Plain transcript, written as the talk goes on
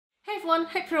everyone,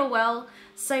 hope you're all well.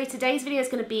 So today's video is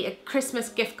going to be a Christmas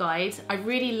gift guide. I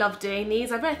really love doing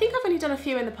these. I think I've only done a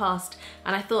few in the past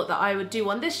and I thought that I would do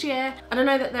one this year. And I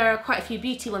know that there are quite a few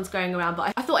beauty ones going around,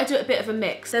 but I thought I'd do a bit of a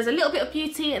mix. There's a little bit of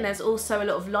beauty and there's also a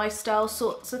lot of lifestyle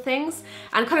sorts of things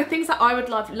and kind of things that I would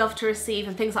love to receive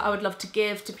and things that I would love to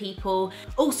give to people.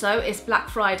 Also, it's Black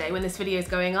Friday when this video is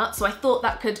going up, so I thought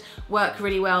that could work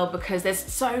really well because there's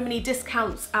so many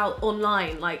discounts out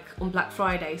online, like on Black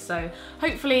Friday. So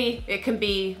hopefully it can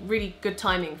be really good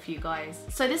timing for you guys.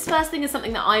 So this first thing is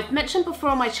something that I've mentioned before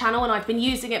on my channel and I've been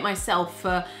using it myself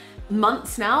for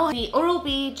months now. The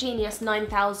Oral-B Genius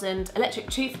 9000 electric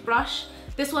toothbrush.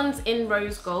 This one's in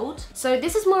rose gold. So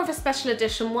this is more of a special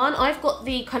edition one. I've got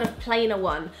the kind of plainer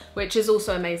one, which is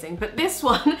also amazing. But this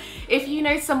one, if you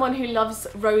know someone who loves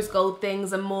rose gold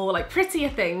things and more like prettier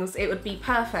things, it would be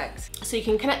perfect. So you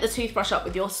can connect the toothbrush up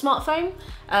with your smartphone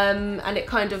and it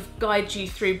kind of guides you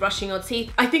through brushing your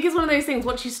teeth. I think it's one of those things,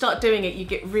 once you start doing it, you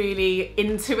get really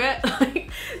into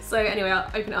it. So anyway, I'll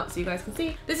open it up so you guys can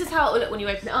see. This is how it will look when you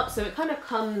open it up. So it kind of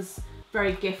comes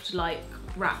very gift-like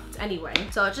wrapped anyway.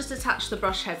 So I'll just attach the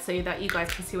brush head so that you guys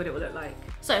can see what it will look like.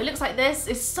 So it looks like this.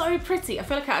 It's so pretty. I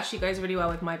feel like it actually goes really well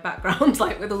with my background,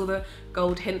 like with all the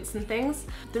gold hints and things.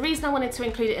 The reason I wanted to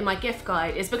include it in my gift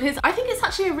guide is because I think it's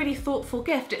actually a really thoughtful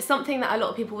gift. It's something that a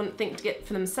lot of people wouldn't think to get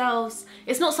for themselves.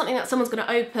 It's not something that someone's going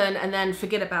to open and then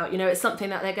forget about, you know, it's something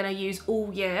that they're going to use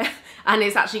all year and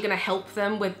it's actually going to help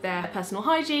them with their personal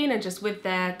hygiene and just with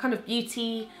their kind of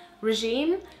beauty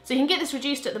regime. So you can get this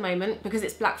reduced at the moment because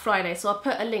it's Black Friday, so I'll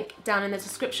put a link down in the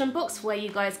description box where you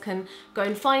guys can go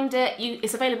and find it.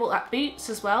 It's available at Boots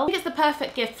as well. I think it's the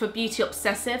perfect gift for beauty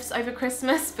obsessives over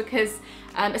Christmas because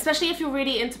especially if you're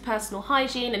really into personal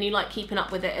hygiene and you like keeping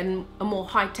up with it in a more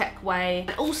high-tech way.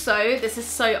 And also,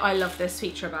 I love this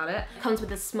feature about it. It comes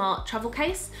with a smart travel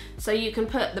case, so you can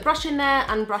put the brush in there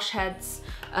and brush heads,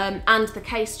 and the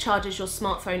case charges your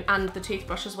smartphone and the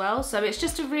toothbrush as well. So it's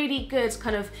just a really good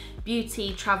kind of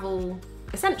beauty travel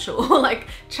essential, like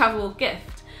travel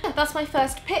gift. That's my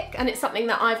first pick and it's something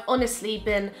that I've honestly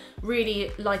been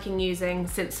really liking using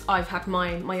since I've had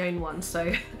my own one,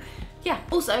 so yeah.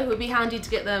 Also, it would be handy to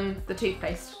get them the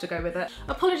toothpaste to go with it.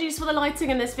 Apologies for the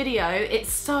lighting in this video.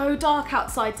 It's so dark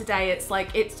outside today. It's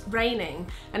like it's raining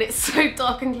and it's so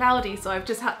dark and cloudy, so I've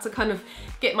just had to kind of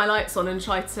get my lights on and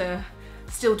try to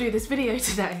still do this video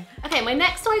today. Okay, my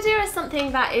next idea is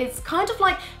something that is kind of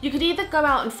like, you could either go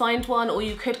out and find one or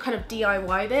you could kind of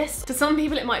DIY this. To some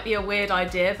people it might be a weird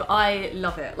idea, but I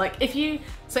love it. Like if you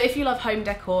love home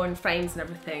decor and frames and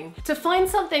everything, to find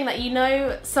something that you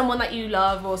know someone that you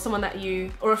love or someone that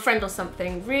or a friend or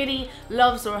something really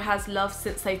loves or has loved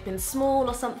since they've been small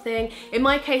or something. In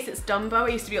my case it's Dumbo. I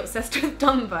used to be obsessed with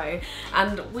Dumbo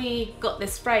and we got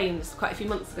this framed quite a few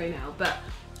months ago now, but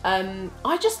I've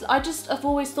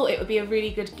always thought it would be a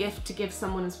really good gift to give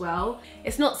someone as well.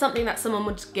 It's not something that someone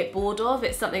would get bored of,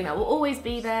 it's something that will always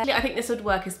be there. I think this would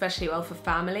work especially well for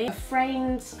family. A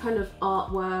framed kind of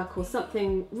artwork or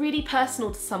something really personal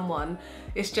to someone.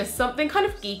 It's just something kind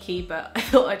of geeky, but I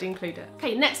thought I'd include it.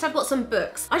 Okay, next I've got some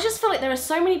books. I just feel like there are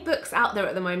so many books out there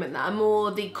at the moment that are more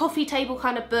the coffee table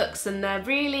kind of books and they're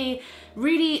really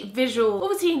visual.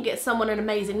 Obviously you can get someone an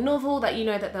amazing novel that you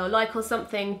know that they'll like or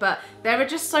something, but there are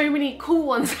just so many cool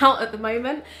ones out at the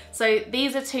moment. So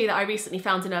these are two that I recently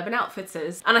found in Urban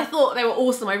Outfitters and I thought they were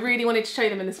awesome. I really wanted to show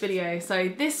them in this video. So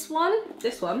this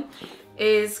one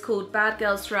is called Bad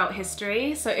Girls Throughout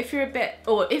History. So if you're a bit,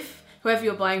 or if whoever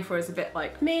you're buying for is a bit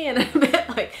like me and a bit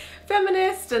like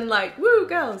feminist and like woo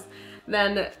girls,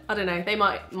 then I don't know, they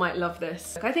might love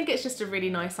this. I think it's just a really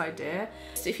nice idea.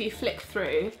 So if you flick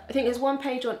through, I think there's one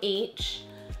page on each,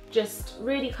 just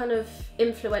really kind of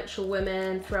influential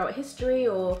women throughout history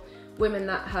or women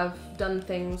that have done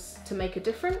things to make a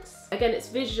difference. Again, it's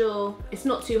visual, it's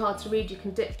not too hard to read, you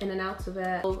can dip in and out of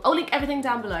it. I'll link everything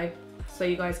down below so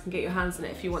you guys can get your hands on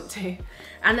it if you want to.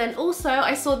 And then also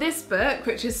I saw this book,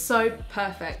 which is so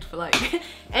perfect for like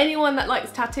anyone that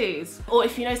likes tattoos, or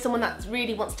if you know someone that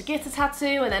really wants to get a tattoo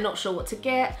and they're not sure what to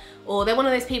get, or they're one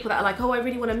of those people that are like, oh, I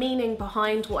really want a meaning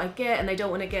behind what I get and they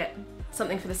don't want to get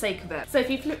something for the sake of it. So if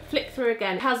you flick through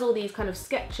again, it has all these kind of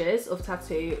sketches of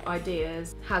tattoo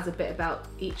ideas, has a bit about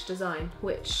each design,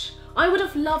 which I would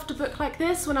have loved a book like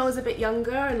this when I was a bit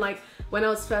younger and like when I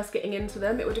was first getting into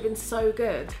them. It would have been so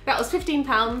good. That was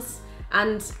 £15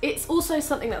 and it's also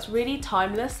something that's really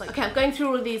timeless. Like, okay, I'm going through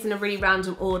all of these in a really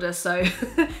random order, so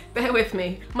bear with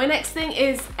me. My next thing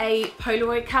is a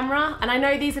Polaroid camera, and I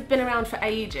know these have been around for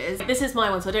ages. This is my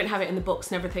one, so I don't have it in the box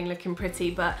and everything looking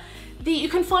pretty, but you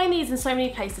can find these in so many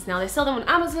places now. They sell them on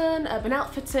Amazon, Urban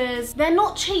Outfitters. They're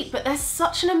not cheap, but they're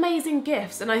such an amazing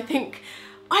gift, and I think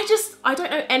I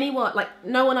don't know anyone, like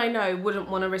no one I know wouldn't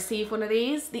want to receive one of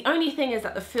these. The only thing is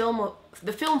that the film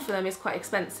for them is quite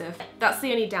expensive. That's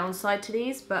the only downside to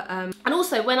these. But and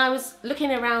also when I was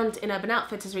looking around in Urban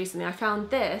Outfitters recently, I found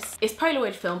this. It's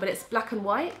Polaroid film, but it's black and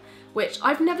white, which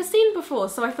I've never seen before.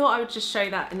 So I thought I would just show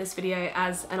that in this video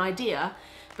as an idea.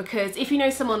 Because if you know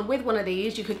someone with one of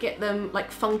these, you could get them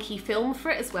like funky film for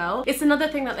it as well. It's another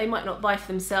thing that they might not buy for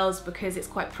themselves because it's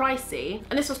quite pricey.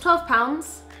 And this was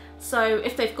 £12. So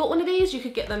if they've got one of these, you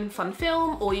could get them fun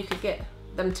film, or you could get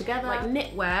them together. Like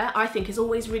knitwear, I think is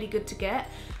always really good to get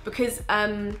because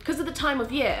of the time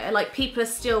of year, like people are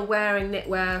still wearing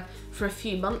knitwear for a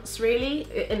few months really,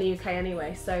 in the UK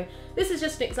anyway. So this is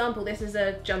just an example. This is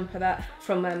a jumper that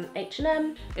from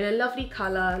H&M in a lovely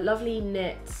colour, lovely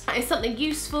knit. It's something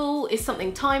useful, it's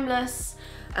something timeless.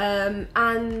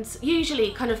 And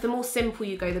usually kind of the more simple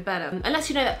you go, the better. Unless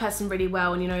you know that person really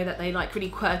well and you know that they like really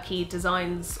quirky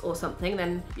designs or something,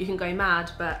 then you can go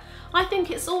mad. But I think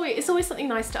it's always something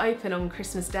nice to open on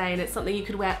Christmas Day, and it's something you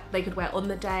could wear, they could wear on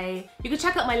the day. You could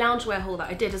check out my loungewear haul that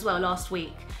I did as well last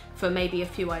week for maybe a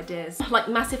few ideas. Like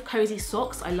massive cozy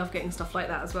socks, I love getting stuff like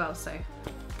that as well, so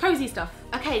cozy stuff.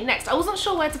 Okay, next, I wasn't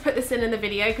sure where to put this in the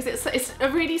video because it's a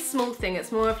really small thing.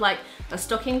 It's more of like a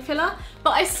stocking filler,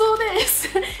 but I saw this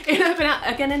in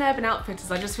Urban Outfitters.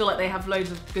 I just feel like they have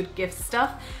loads of good gift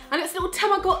stuff, and it's a little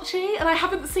Tamagotchi, and I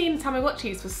haven't seen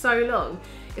Tamagotchis for so long.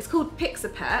 It's called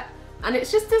Pixapet, and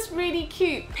it's just this really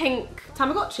cute pink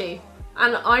Tamagotchi.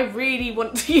 And I really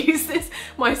want to use this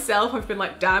myself. I've been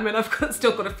like, damn it, I've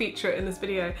still got to feature it in this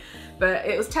video. But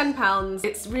it was £10.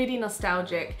 It's really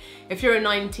nostalgic. If you're a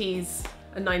 90s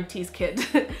kid,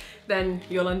 then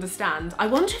you'll understand. I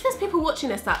wonder if there's people watching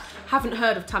this that haven't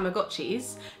heard of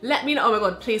Tamagotchis. Let me know. Oh my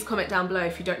God, please comment down below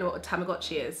if you don't know what a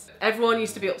Tamagotchi is. Everyone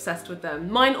used to be obsessed with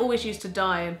them. Mine always used to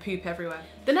die and poop everywhere.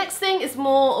 The next thing is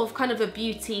more of kind of a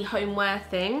beauty homeware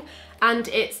thing, and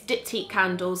it's Diptyque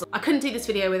candles. I couldn't do this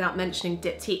video without mentioning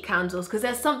Diptyque candles because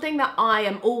there's something that I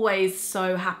am always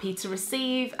so happy to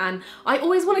receive, and I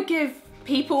always want to give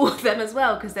people them as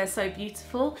well because they're so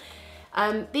beautiful.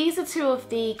 These are two of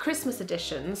the Christmas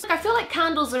editions. I feel like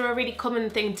candles are a really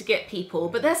common thing to get people,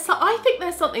 but I think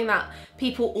there's something that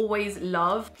people always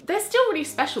love. They're still really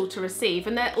special to receive,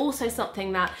 and they're also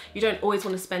something that you don't always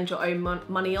want to spend your own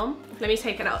money on. Let me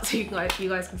take it out so you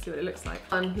guys can see what it looks like.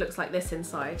 One looks like this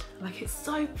inside. Like, it's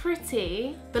so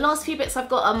pretty. The last few bits I've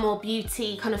got are more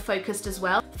beauty kind of focused as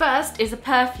well. First is a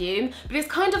perfume, but it's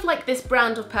kind of like this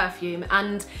brand of perfume,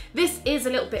 and this is a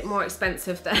little bit more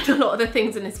expensive than a lot of the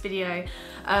things in this video,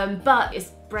 but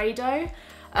it's Brado.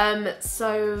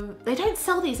 So they don't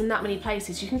sell these in that many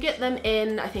places. You can get them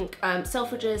in, I think,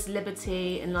 Selfridges,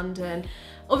 Liberty in London.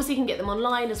 Obviously you can get them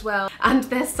online as well, and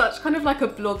they're such kind of like a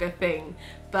blogger thing,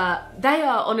 but they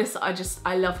are honest.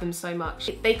 I love them so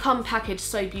much. They come packaged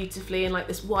so beautifully in like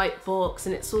this white box,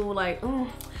 and it's all like,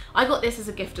 I got this as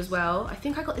a gift as well. I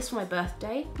think I got this for my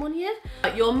birthday one year.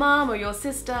 Like your mum or your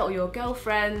sister or your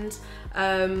girlfriend,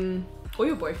 or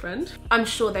your boyfriend. I'm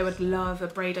sure they would love a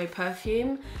Brado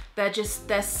perfume.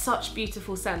 They're such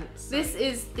beautiful scents. This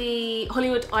is the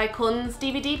Hollywood Icons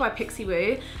DVD by Pixie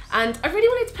Woo, and I really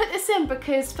wanted to put this in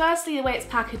because firstly the way it's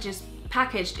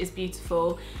packaged is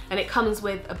beautiful, and it comes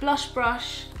with a blush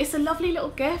brush. It's a lovely little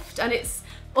gift, and it's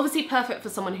obviously perfect for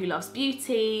someone who loves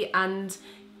beauty and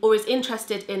or is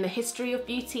interested in the history of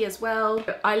beauty as well.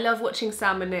 I love watching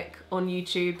Sam and Nick on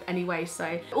YouTube anyway,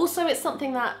 so also it's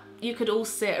something that you could all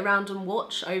sit around and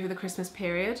watch over the Christmas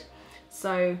period.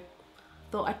 So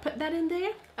thought I'd put that in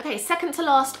there. Okay, second to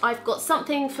last, I've got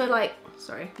something for like,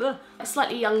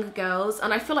 slightly younger girls,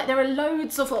 and I feel like there are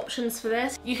loads of options for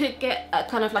this. You could get a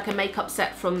kind of like a makeup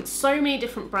set from so many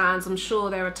different brands. I'm sure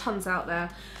there are tons out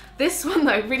there. This one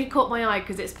though really caught my eye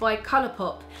because it's by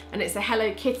Colourpop, and it's a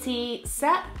Hello Kitty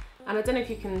set. And I don't know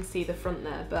if you can see the front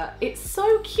there, but it's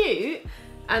so cute.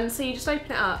 And so you just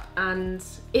open it up, and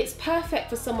it's perfect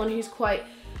for someone who's quite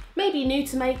maybe new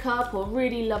to makeup or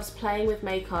really loves playing with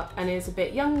makeup and is a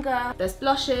bit younger. There's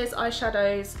blushes,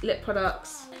 eyeshadows, lip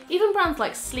products. Even brands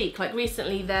like Sleek, like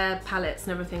recently their palettes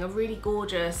and everything are really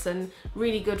gorgeous and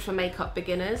really good for makeup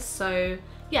beginners. So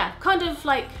yeah, kind of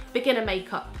like beginner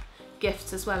makeup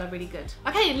gifts as well are really good.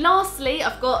 Okay, lastly,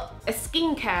 I've got a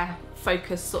skincare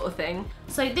focus sort of thing.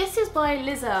 So this is by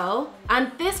Lizelle,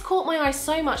 and this caught my eye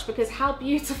so much because how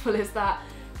beautiful is that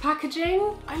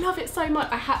packaging? I love it so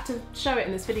much. I had to show it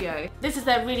in this video. This is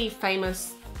their really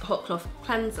famous hot cloth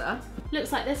cleanser.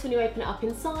 Looks like this when you open it up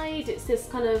inside. It's this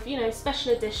kind of, you know,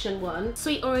 special edition one.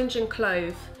 Sweet orange and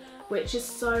clove, which is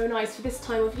so nice for this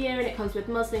time of year, and it comes with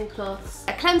muslin cloths.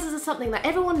 Cleansers are something that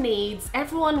everyone needs.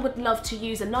 Everyone would love to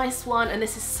use a nice one, and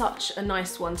this is such a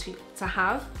nice one to to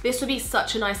have. This would be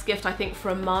such a nice gift, I think, for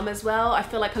a mum as well. I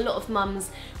feel like a lot of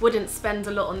mums wouldn't spend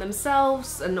a lot on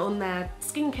themselves and on their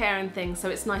skincare and things, so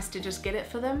it's nice to just get it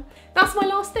for them. That's my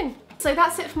last thing. So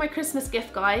that's it for my Christmas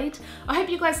gift guide. I hope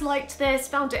you guys liked this,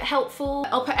 found it helpful.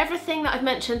 I'll put everything that I've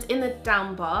mentioned in the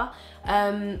down bar.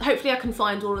 Hopefully I can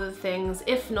find all of the things.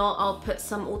 If not, I'll put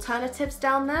some alternatives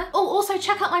down there. Oh, also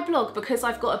check out my blog because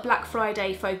I've got a Black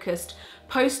Friday focused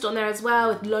post on there as well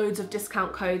with loads of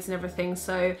discount codes and everything,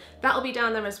 so that'll be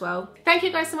down there as well. Thank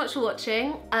you guys so much for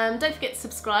watching. Don't forget to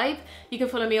subscribe. You can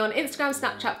follow me on Instagram,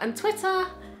 Snapchat and Twitter.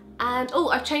 And oh,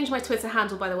 I've changed my Twitter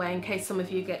handle, by the way, in case some of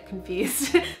you get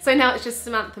confused. So now it's just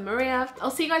Samantha Maria.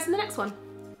 I'll see you guys in the next one.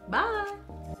 Bye.